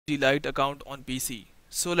Lite account on PC.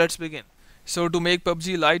 So let's begin. So to make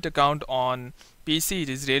PUBG Lite account on PC, it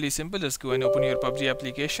is really simple. Just go and open your PUBG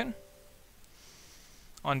application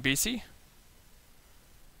on PC.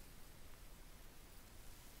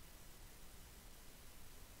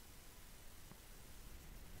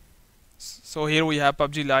 So here we have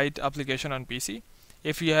PUBG Lite application on PC.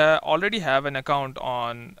 If you already have an account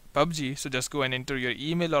on PUBG, so just go and enter your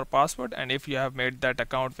email or password, and if you have made that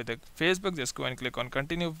account with Facebook, just go and click on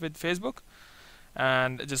continue with Facebook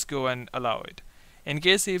and just go and allow it. In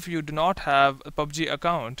case if you do not have a PUBG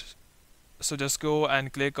account, so just go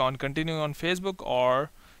and click on continue on Facebook, or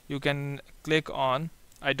you can click on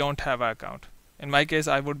I don't have an account. In my case,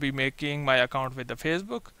 I would be making my account with the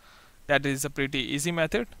Facebook. That is a pretty easy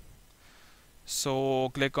method. So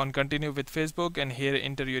click on continue with Facebook, and here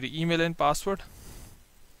enter your email and password.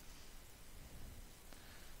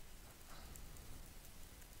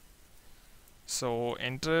 So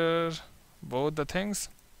enter both the things.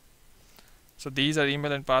 So these are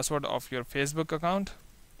email and password of your Facebook account.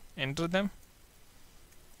 Enter them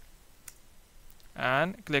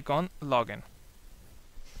and click on login.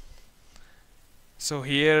 So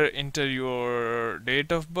here enter your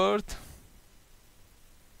date of birth,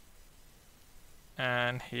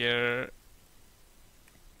 and here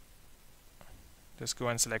just go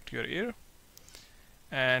and select your year,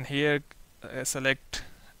 and here select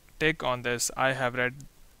tick on this I have read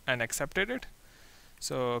and accepted it.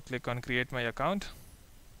 So click on create my account.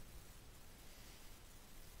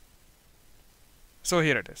 So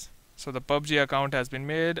here it is. So the PUBG account has been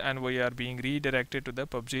made and we are being redirected to the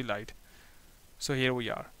PUBG Lite. So here we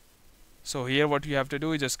are. So here what you have to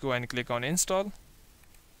do is just go and click on install,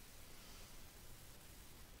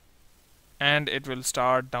 and it will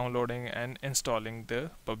start downloading and installing the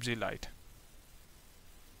PUBG Lite.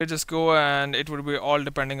 You just go, and it will be all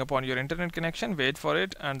depending upon your internet connection. Wait for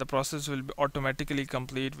it, and the process will be automatically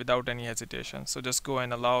complete without any hesitation. So just go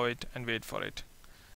and allow it and wait for it.